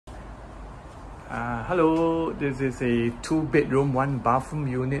Hello, this is a 2-bedroom, 1-bathroom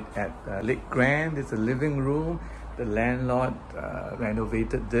unit at Lake Grande. It's a living room. The landlord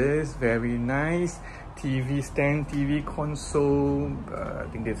renovated this, very nice. TV stand, TV console, I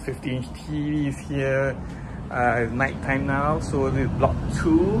think there's 50-inch TVs here. It's night time now, so this is block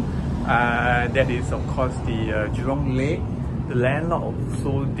 2. That is of course the Jurong Lake. The landlord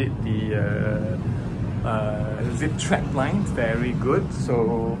also did the zip track lines, very good.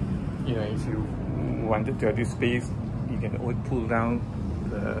 So you know, if you wanted to have this space, you can always pull down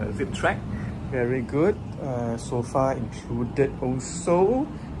the zip track, very good. Sofa included also,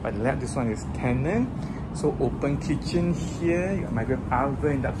 but this one is tenant. So open kitchen here, you got microwave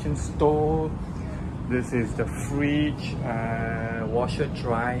oven, induction stove. This is the fridge, washer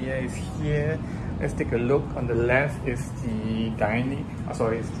dryer is here. Let's take a look. On the left is the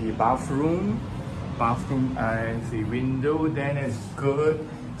it's the bathroom. Bathroom is the window, then it's good.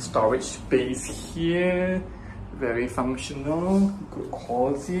 Storage space here, very functional, good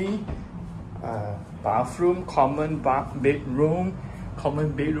quality. Bathroom, common bedroom.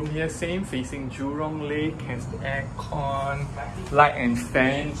 Common bedroom here, same, facing Jurong Lake, has the aircon, light and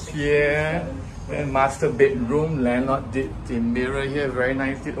fans here. Then master bedroom, landlord did the mirror here, very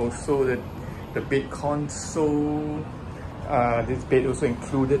nice. Did also the bed console. This bed also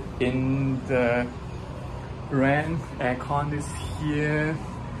included in the rent. Aircon is here.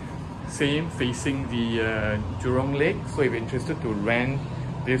 Same, facing the Jurong Lake. So if you're interested to rent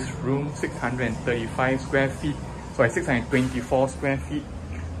this room, 635 square feet, sorry, 624 square feet,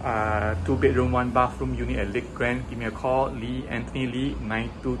 2-bedroom, 1-bathroom unit at Lake Grande, give me a call, Anthony Lee,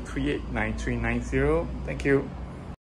 9238-9390. Thank you.